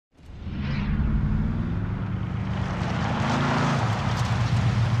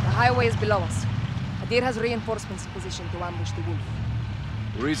highway is below us. Hadir has reinforcements in position to ambush the wolf.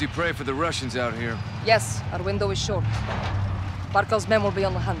 We're easy prey for the Russians out here. Yes, our window is short. Barkov's men will be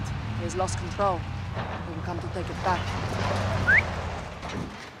on the hunt. He has lost control. He will come to take it back.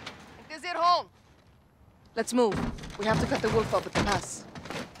 It is your home. Let's move. We have to cut the wolf off at the pass.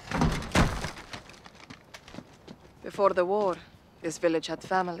 Before the war, this village had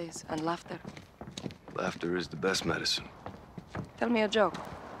families and laughter. Laughter is the best medicine. Tell me a joke.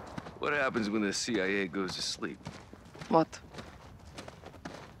 What happens when the CIA goes to sleep? What?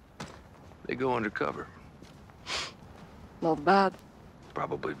 They go undercover. Not bad.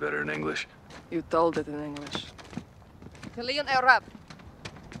 Probably better in English. You told it in English. Kalian Arab.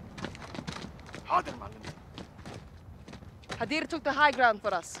 Hadir took the high ground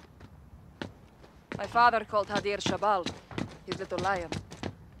for us. My father called Hadir Shabal, his little lion.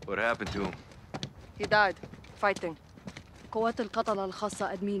 What happened to him? He died, fighting. قوات القتلة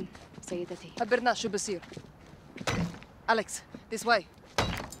الخاصة أدمين سيدتي. خبرنا شو بصير. Alex, this way.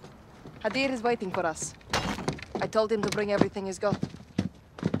 Hadir is waiting for us. I told him to bring everything he's got.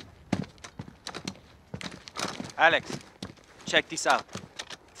 Alex, check this out.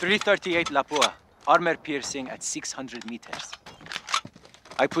 338 Lapua, armor piercing at 600 meters.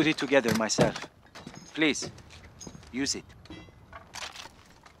 I put it together myself. Please, use it.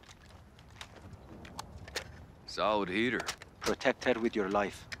 Solid heater. Protect her with your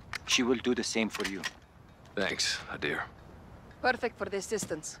life. She will do the same for you. Thanks, Hadir. Perfect for this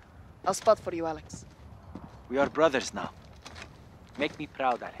distance. I'll spot for you, Alex. We are brothers now. Make me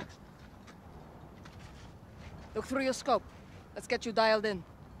proud, Alex. Look through your scope. Let's get you dialed in.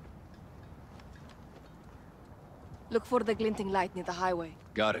 Look for the glinting light near the highway.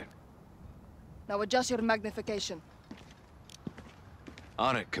 Got it. Now adjust your magnification.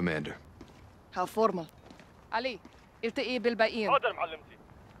 On it, Commander. How formal. Ali, التقي بالباقيين. حاضر معلمتي.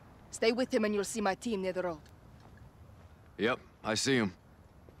 Stay with him and you'll see my team near the road. Yep, I see him.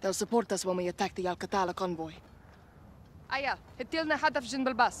 They'll support us when we attack the Al-Qatala convoy. Aya, هتلنا هدف جنب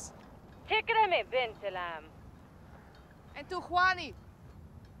الباص. تكرمي بنت العم. انتو اخواني.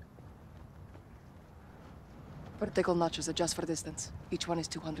 Vertical notches adjust for distance. Each one is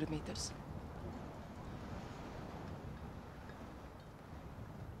 200 meters.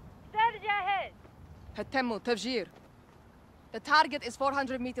 استاذ جاهز. هتموا تفجير. The target is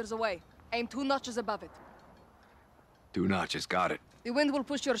 400 meters away. Aim 2 notches above it. 2 notches, got it. The wind will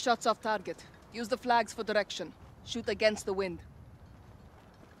push your shots off target. Use the flags for direction. Shoot against the wind.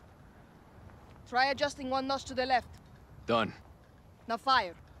 Try adjusting 1 notch to the left. Done. Now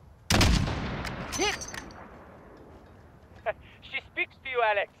fire. Hit! She speaks to you,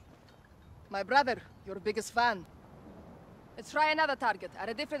 Alex. My brother, your biggest fan. Let's try another target at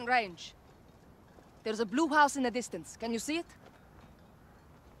a different range. There's a blue house in the distance. Can you see it?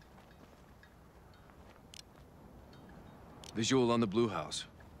 Visual on the blue house.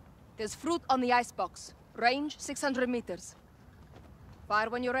 There's fruit on the icebox. Range 600 meters. Fire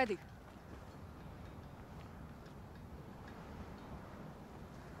when you're ready.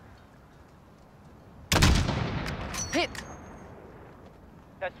 Hit!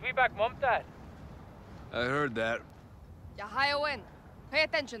 تسويبك ممتاز. I heard that. Yahayowen. Pay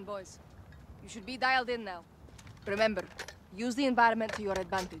attention, boys. You should be dialed in now. Remember, use the environment to your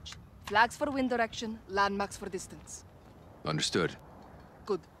advantage. Flags for wind direction, landmarks for distance. Understood.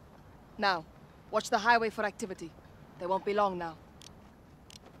 Good. Now, watch the highway for activity. They won't be long now.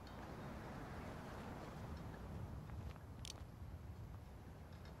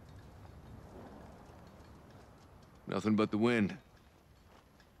 Nothing but the wind.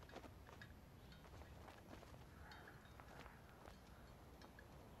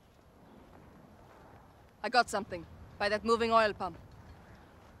 I got something. By that moving oil pump.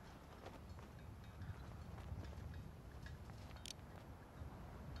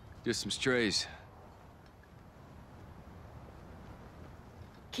 Just some strays.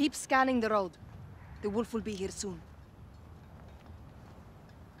 Keep scanning the road. The wolf will be here soon.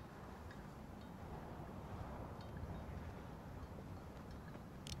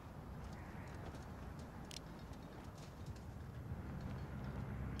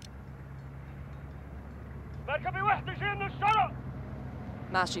 مركبي وحدة جاي من الشرق.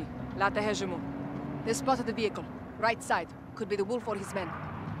 Mashi, لا تهاجموا. They spotted the vehicle. Right side. Could be the wolf or his men.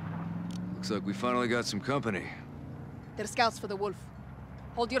 Looks like we finally got some company. They're scouts for the wolf.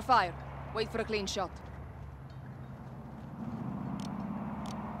 Hold your fire. Wait for a clean shot.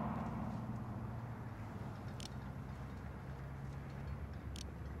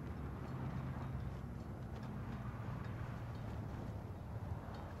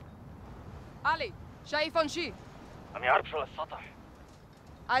 علي، شايفون شي؟ عم يعربشوا للسطح.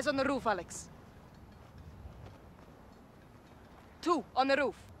 Eyes on the roof, Alex. 2 on the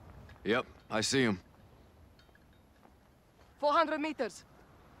roof. Yep, I see him. 400 meters.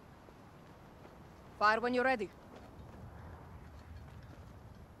 Fire when you're ready.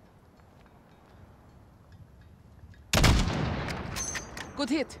 Good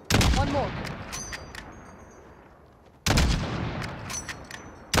hit. One more.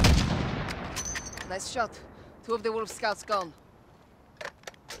 Nice shot. 2 of the wolf scouts gone.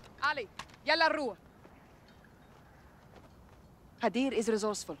 Ali, yalla rua. Hadir is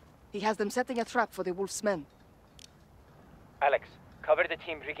resourceful. He has them setting a trap for the wolf's men. Alex, cover the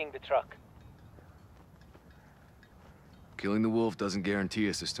team rigging the truck. Killing the wolf doesn't guarantee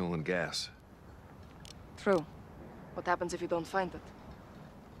us the stolen gas. True. What happens if you don't find it?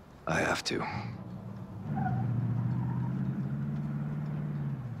 I have to.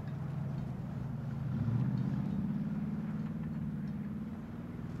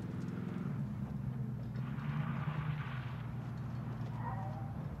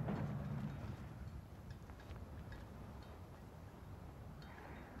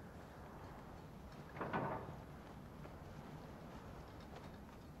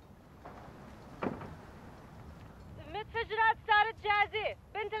 المتفجرات صارت جاهزة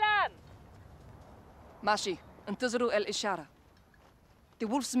بنت العم. ماشي. انتظروا الإشارة. The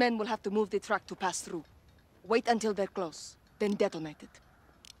wolf's men will have to move the truck to pass through. Wait until they're close, then detonate it.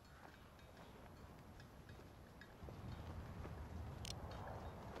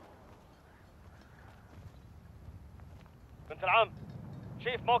 بنت العم،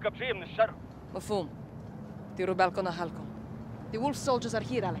 شايف موكب جاي من الشرق. مفهوم. ديروا بالكم أهلكم. The wolf soldiers are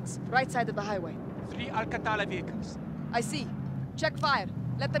here, Alex. Right side of the highway. 3 Alcatala vehicles. I see. Check fire.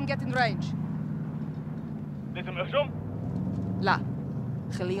 Let them get in range. لازم اهجم؟ لا.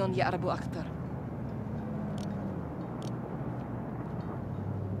 خليهم يقربوا أكتر.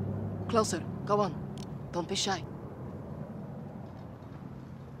 Closer. Go on. Don't be shy.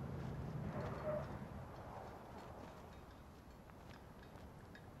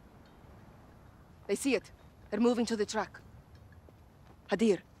 They see it. They're moving to the truck.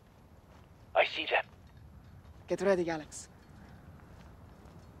 Hadir, I see them. get ready, Alex.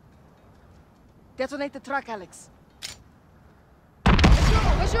 Detonate the truck, Alex.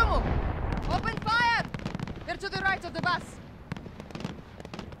 Hashumu! Open fire! They're to the right of the bus.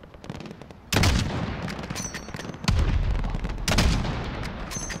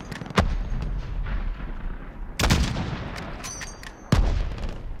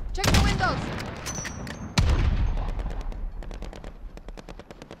 Check the windows!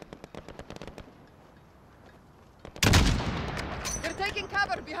 They're taking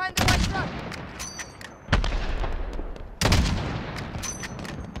cover behind the white truck.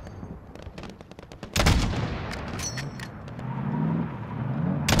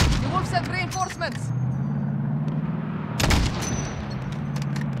 The wolf sent reinforcements.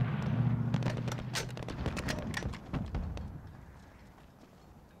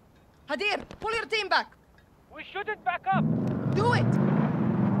 Hadir, pull your team back. We shouldn't back up. Do it.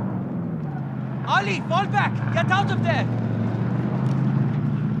 Ali, fall back! Get out of there!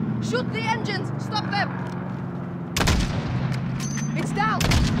 Shoot the engines! Stop them! It's down!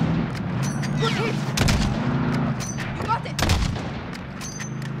 Good hit! You got it!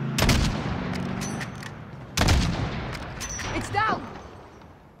 It's down!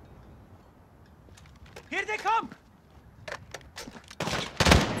 Here they come!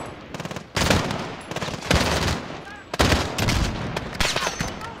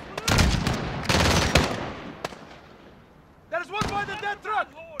 There's one by the dead truck.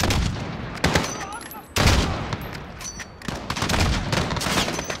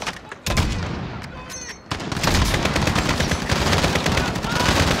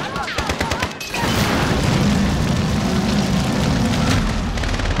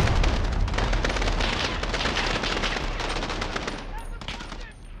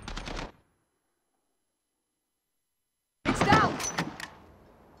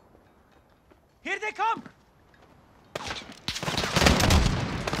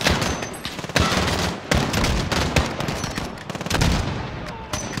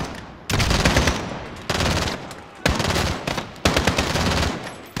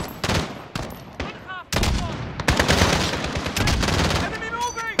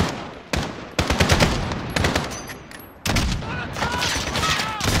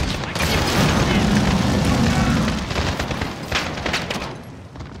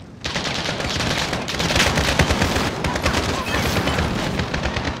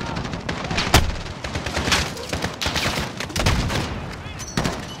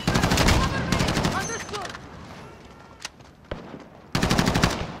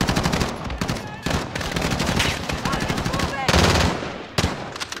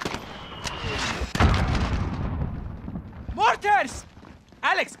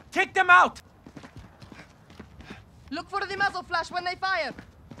 Alex, take them out! Look for the muzzle flash when they fire.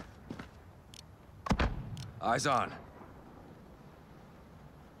 Eyes on.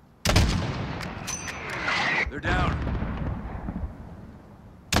 They're down.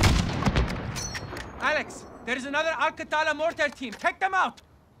 Alex, there is another Al-Qatala mortar team. Take them out!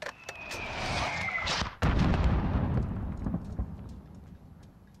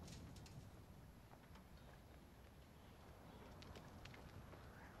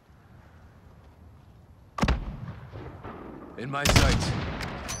 In my sights.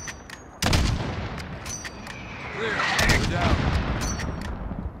 Clear. We're down.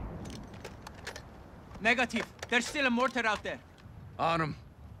 Negative. There's still a mortar out there. On them.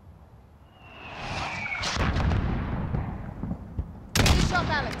 Good shot,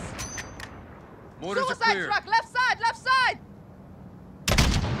 Alex. Mortars are Suicide clear. truck, left side, left side!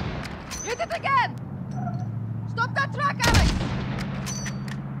 Hit it again! Stop that truck, Alex!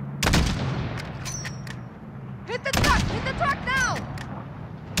 Hit the truck now!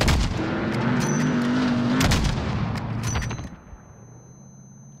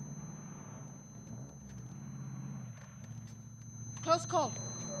 Close call.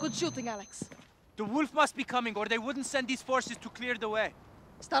 Good shooting, Alex. The wolf must be coming, or they wouldn't send these forces to clear the way.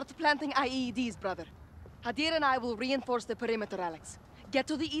 Start planting IEDs, brother. Hadir and I will reinforce the perimeter, Alex. Get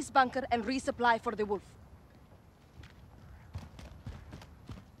to the east bunker and resupply for the wolf.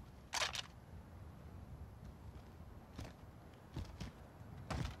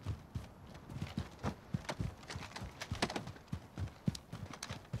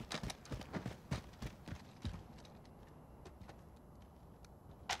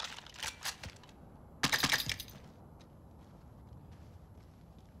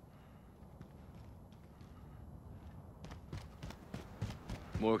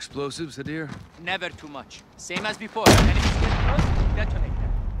 More explosives, Hadir? Never too much. Same as before. Enemies get close, detonate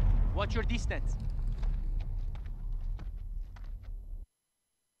them. Watch your distance.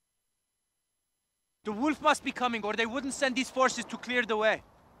 The wolf must be coming, or they wouldn't send these forces to clear the way.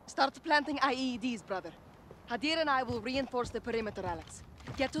 Start planting IEDs, brother. Hadir and I will reinforce the perimeter, Alex.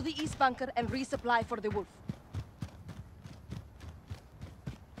 Get to the east bunker and resupply for the wolf.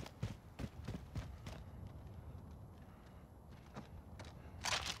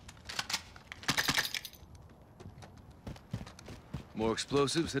 More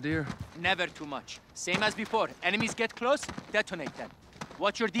explosives, Hadir? Never too much. Same as before. Enemies get close, detonate them.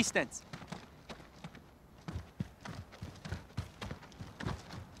 Watch your distance.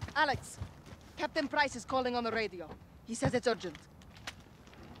 Alex, Captain Price is calling on the radio. He says it's urgent.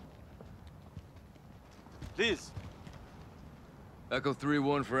 Please. Echo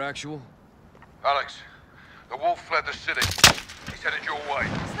 3-1 for actual. Alex, the wolf fled the city. He's headed your way.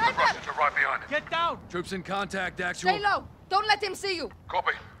 Sniper! The Russians are right behind him. Get down! Troops in contact, actual. Stay low! Don't let him see you!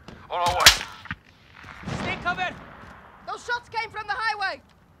 Copy. On our way. Stay covered! Those shots came from the highway!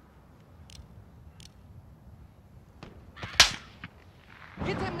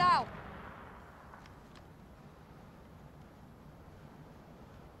 Hit him now!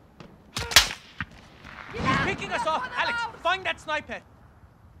 He's picking us off! Alex, find that sniper!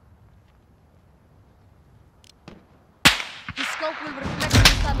 His scope will reflect in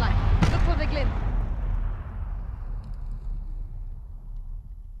the sunlight. Look for the glint.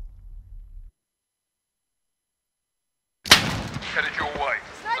 Headed your way.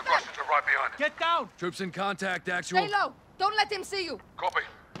 Sniper! The Russians are right behind him. Get down! Troops in contact, actual. Stay low! Don't let him see you! Copy.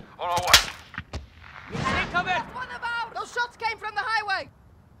 On our way. Stay covered! What about? Those shots came from the highway!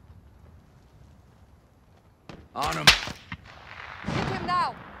 On them. Hit him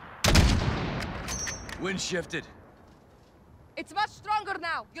now! Wind shifted. It's much stronger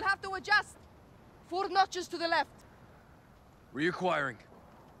now. You'll have to adjust. 4 notches to the left. Reacquiring.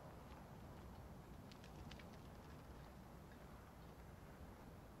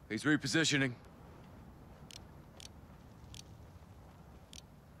 He's repositioning.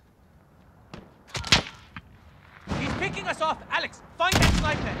 He's picking us off! Alex, find that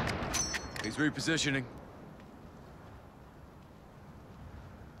sniper! He's repositioning.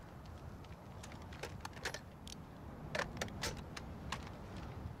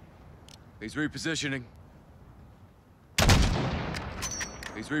 He's repositioning.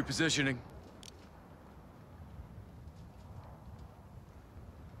 He's repositioning.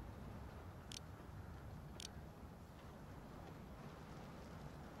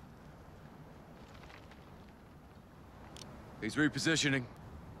 He's repositioning.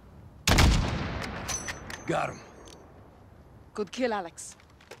 Got him. Good kill, Alex.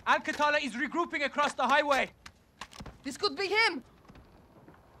 Al-Qatala is regrouping across the highway! This could be him!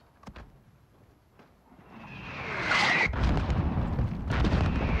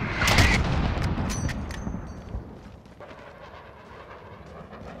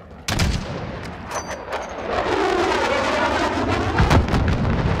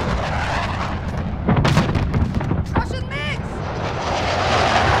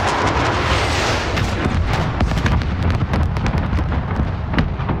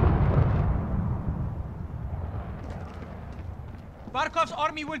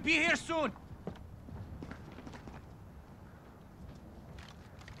 will be here soon.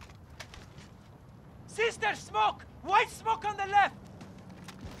 Sister, smoke! White smoke on the left!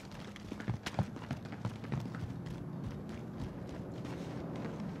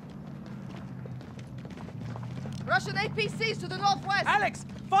 Russian APCs to the northwest! Alex,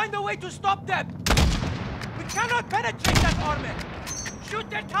 find a way to stop them! We cannot penetrate that armor! Shoot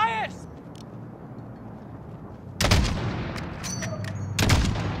their tires!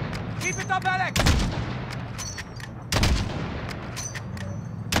 Keep it up, Alex!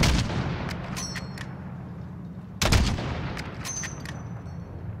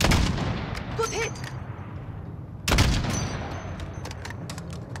 Good hit!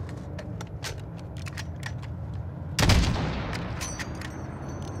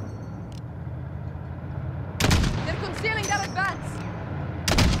 They're concealing their advance!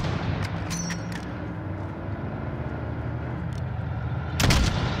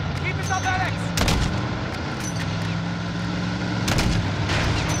 Keep it up, Alex!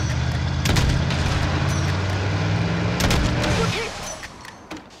 Good hit!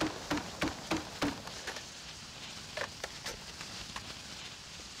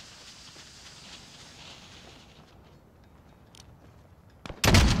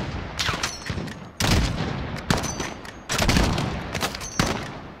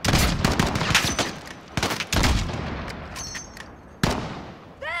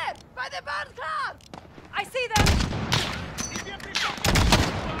 There! By the barn cloud! I see them!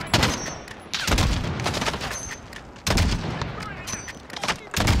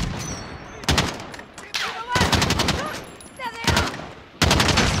 There they are!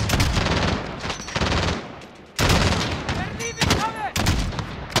 They're leaving cover!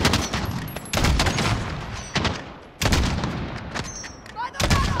 By the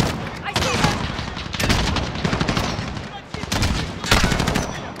barrel! I see them!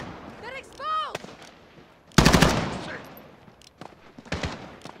 They're exposed!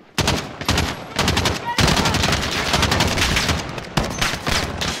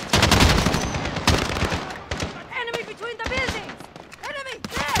 Enemy between the buildings! Enemy!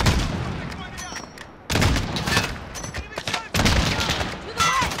 There! To the west!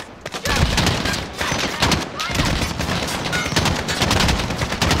 Shoot! Fire!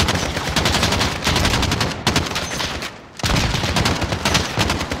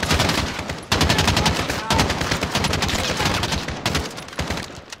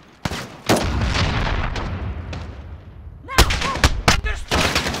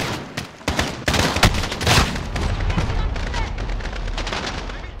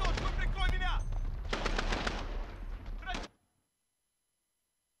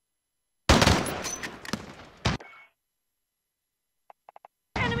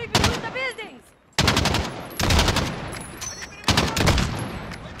 Enemy between the buildings!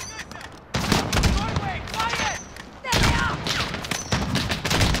 Norway, quiet! There they are!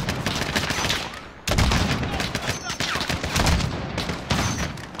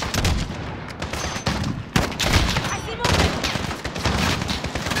 I see movement!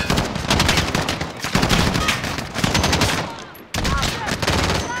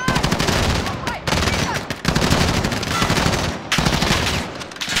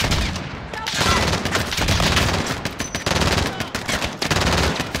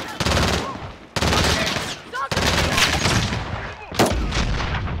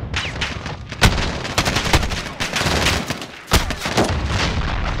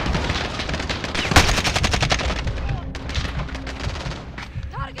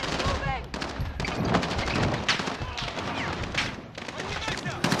 Target moving!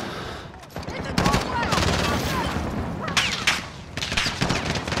 In the northwest!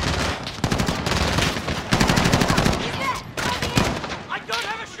 He's there! I don't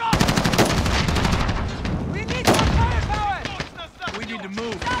have a shot! We need more firepower! We need to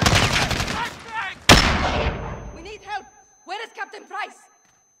move. We need help! Where is Captain Price?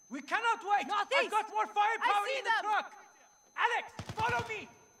 We cannot wait! Northeast! I've got more firepower I see in the them! truck! Alex, follow me!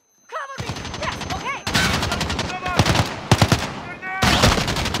 Cover me! Yes, okay!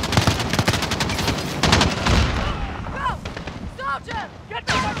 Go! Soldier! Get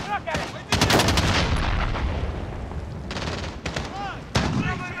to my truck, Alex!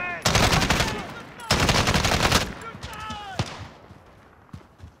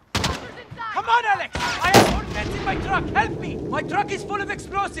 Soldiers inside! Come on, Alex! I have ordnance in my truck! Help me! My truck is full of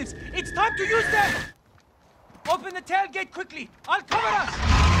explosives! It's time to use them! Open the tailgate quickly! I'll cover us!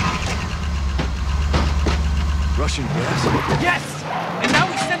 Russian gas? Yes! And now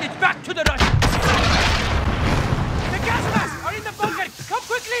we send it back to the Russians! The gas masks are in the bunker! Come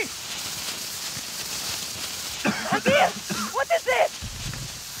quickly! What is this?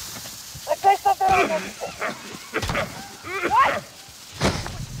 What?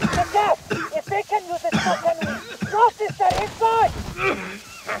 The gas! If they can use it, so can we! Your sister is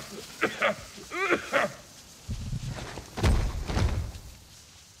good!